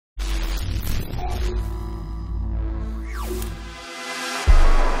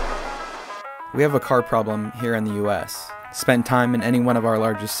We have a car problem here in the US. Spend time in any one of our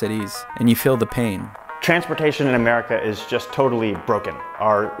largest cities, and you feel the pain. Transportation in America is just totally broken.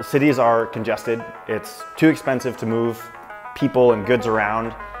 Our cities are congested, it's too expensive to move people and goods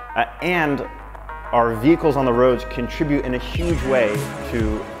around, and our vehicles on the roads contribute in a huge way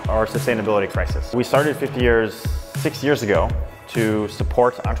to our sustainability crisis. We started 6 years ago to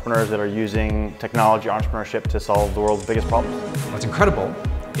support entrepreneurs that are using technology entrepreneurship to solve the world's biggest problems. What's incredible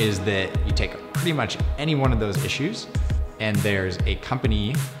is that you take pretty much any one of those issues and there's a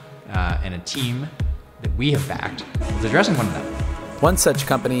company and a team that we have backed that's addressing one of them. One such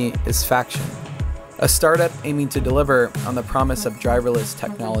company is Faction, a startup aiming to deliver on the promise of driverless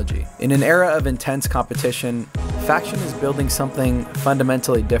technology. In an era of intense competition, Faction is building something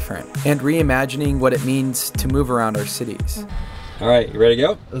fundamentally different and reimagining what it means to move around our cities. All right, you ready to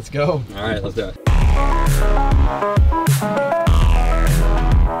go? Let's go. All right, let's do it.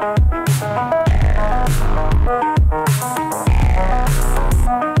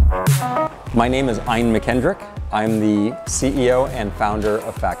 My name is Ian McKendrick. I'm the CEO and founder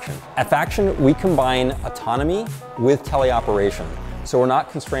of Faction. At Faction, we combine autonomy with teleoperation. So we're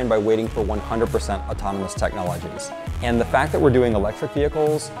not constrained by waiting for 100% autonomous technologies. And the fact that we're doing electric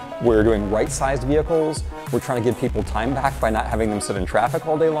vehicles, we're doing right-sized vehicles, we're trying to give people time back by not having them sit in traffic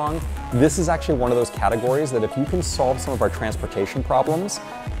all day long. This is actually one of those categories that if you can solve some of our transportation problems,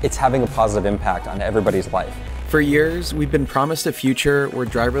 it's having a positive impact on everybody's life. For years, we've been promised a future where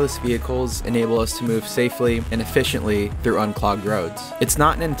driverless vehicles enable us to move safely and efficiently through unclogged roads. It's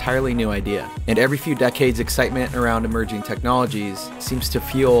not an entirely new idea, and every few decades, excitement around emerging technologies seems to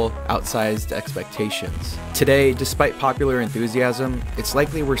fuel outsized expectations. Today, despite popular enthusiasm, it's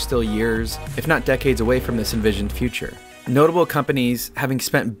likely we're still years, if not decades away from this envisioned future. Notable companies, having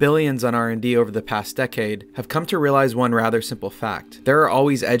spent billions on R&D over the past decade, have come to realize one rather simple fact. There are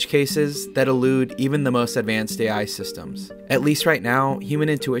always edge cases that elude even the most advanced AI systems. At least right now, human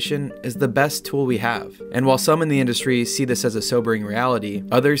intuition is the best tool we have. And while some in the industry see this as a sobering reality,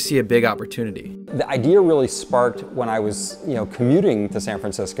 others see a big opportunity. The idea really sparked when I was commuting to San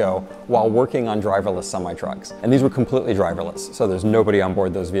Francisco while working on driverless semi-trucks. And these were completely driverless, so there's nobody on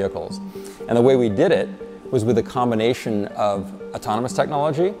board those vehicles. And the way we did it was with a combination of autonomous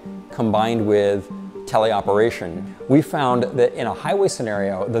technology combined with teleoperation. We found that in a highway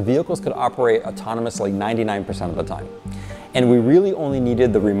scenario, the vehicles could operate autonomously 99% of the time. And we really only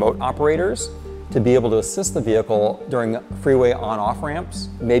needed the remote operators to be able to assist the vehicle during freeway on-off ramps,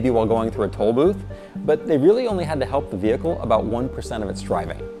 maybe while going through a toll booth, but they really only had to help the vehicle about 1% of its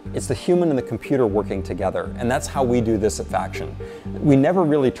driving. It's the human and the computer working together, and that's how we do this at Faction. We never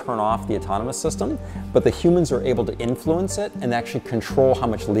really turn off the autonomous system, but the humans are able to influence it and actually control how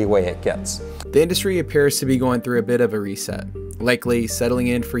much leeway it gets. The industry appears to be going through a bit of a reset, likely settling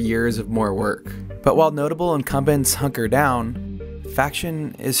in for years of more work. But while notable incumbents hunker down,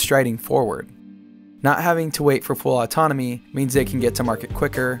 Faction is striding forward. Not having to wait for full autonomy means they can get to market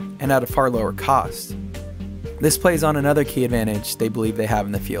quicker and at a far lower cost. This plays on another key advantage they believe they have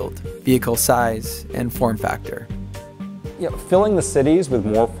in the field: vehicle size and form factor. Filling the cities with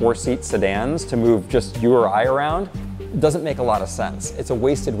more 4-seat sedans to move just you or I around doesn't make a lot of sense. It's a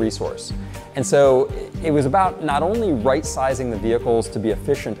wasted resource. And so it was about not only right-sizing the vehicles to be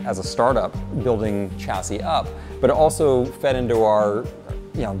efficient as a startup, building chassis up, but it also fed into our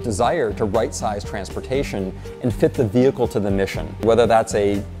desire to right-size transportation and fit the vehicle to the mission. Whether that's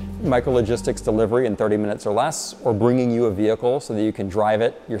a micro-logistics delivery in 30 minutes or less, or bringing you a vehicle so that you can drive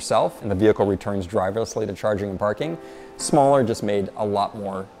it yourself and the vehicle returns driverlessly to charging and parking, smaller just made a lot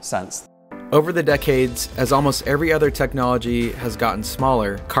more sense. Over the decades, as almost every other technology has gotten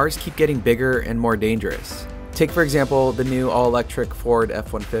smaller, cars keep getting bigger and more dangerous. Take, for example, the new all-electric Ford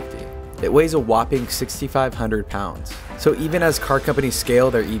F-150. It weighs a whopping 6,500 pounds. So even as car companies scale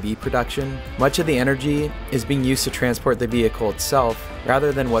their EV production, much of the energy is being used to transport the vehicle itself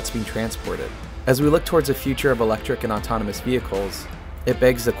rather than what's being transported. As we look towards a future of electric and autonomous vehicles, it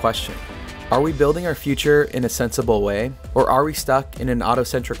begs the question: are we building our future in a sensible way, or are we stuck in an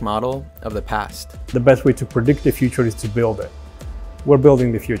autocentric model of the past? The best way to predict the future is to build it. We're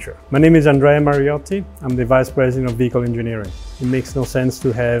building the future. My name is Andrea Mariotti. I'm the Vice President of Vehicle Engineering. It makes no sense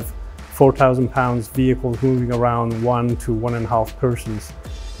to have 4,000 pounds vehicles moving around 1 to 1.5 persons.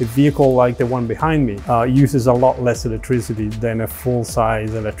 A vehicle like the one behind me uses a lot less electricity than a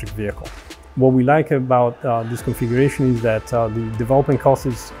full-size electric vehicle. What we like about this configuration is that the development cost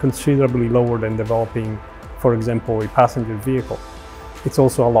is considerably lower than developing, for example, a passenger vehicle. It's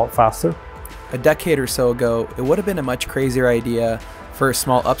also a lot faster. A decade or so ago, it would have been a much crazier idea for a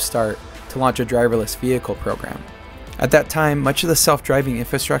small upstart to launch a driverless vehicle program. At that time, much of the self-driving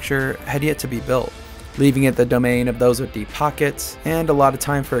infrastructure had yet to be built, leaving it the domain of those with deep pockets and a lot of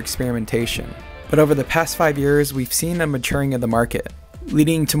time for experimentation. But over the past 5 years, we've seen a maturing of the market,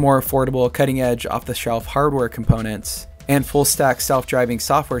 leading to more affordable, cutting-edge, off-the-shelf hardware components and full-stack self-driving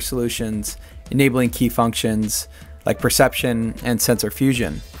software solutions enabling key functions like perception and sensor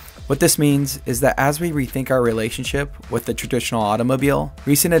fusion. What this means is that as we rethink our relationship with the traditional automobile,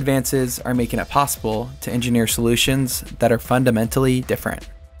 recent advances are making it possible to engineer solutions that are fundamentally different.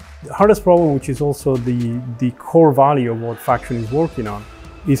 The hardest problem, which is also the core value of what Faction is working on,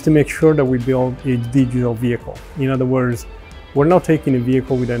 is to make sure that we build a digital vehicle. In other words, we're not taking a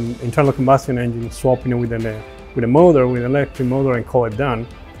vehicle with an internal combustion engine, swapping it with a motor, with an electric motor, and call it done.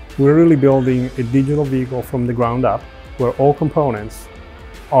 We're really building a digital vehicle from the ground up, where all components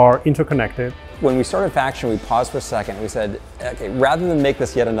are interconnected. When we started Faction, we paused for a second and we said, okay, rather than make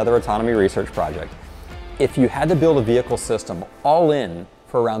this yet another autonomy research project, if you had to build a vehicle system all in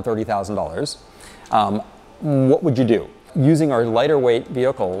for around $30,000, what would you do? Using our lighter weight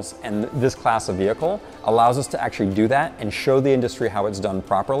vehicles and this class of vehicle allows us to actually do that and show the industry how it's done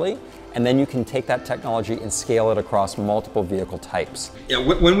properly. And then you can take that technology and scale it across multiple vehicle types. Yeah,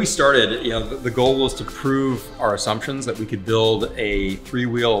 when we started, the goal was to prove our assumptions that we could build a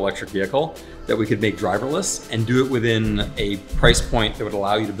 3-wheel electric vehicle that we could make driverless and do it within a price point that would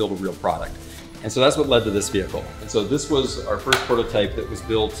allow you to build a real product. And so that's what led to this vehicle. And so this was our first prototype that was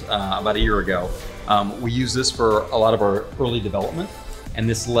built about a year ago. We used this for a lot of our early development, and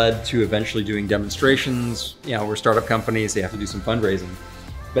this led to eventually doing demonstrations. We're a startup companies, so you have to do some fundraising.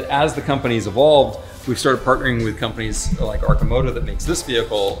 But as the company's evolved, we've started partnering with companies like Moto that makes this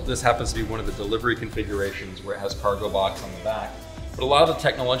vehicle. This happens to be one of the delivery configurations where it has cargo box on the back. But a lot of the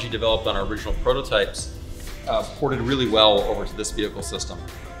technology developed on our original prototypes ported really well over to this vehicle system.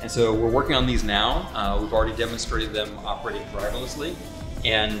 And so we're working on these now. We've already demonstrated them operating driverlessly.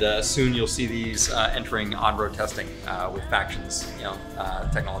 And soon you'll see these entering on-road testing with Faction's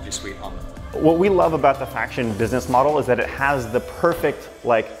technology suite on them. What we love about the Faction business model is that it has the perfect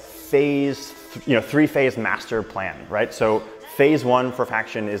phase, 3-phase master plan, right? So phase 1 for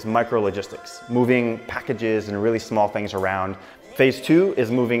Faction is micro logistics, moving packages and really small things around. Phase 2 is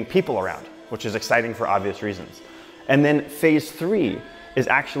moving people around, which is exciting for obvious reasons. And then phase 3 is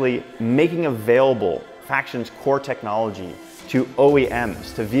actually making available Faction's core technology to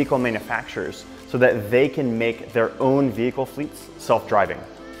OEMs, to vehicle manufacturers, so that they can make their own vehicle fleets self-driving.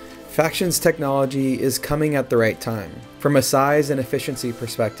 Faction's technology is coming at the right time. From a size and efficiency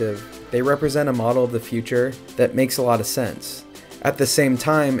perspective, they represent a model of the future that makes a lot of sense. At the same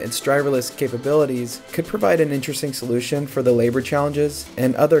time, its driverless capabilities could provide an interesting solution for the labor challenges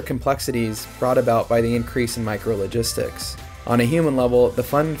and other complexities brought about by the increase in micro-logistics. On a human level, the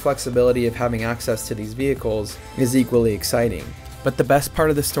fun and flexibility of having access to these vehicles is equally exciting. But the best part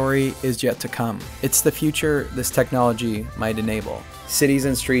of the story is yet to come. It's the future this technology might enable. Cities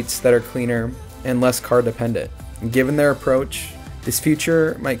and streets that are cleaner and less car dependent. And given their approach, this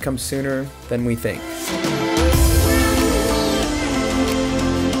future might come sooner than we think.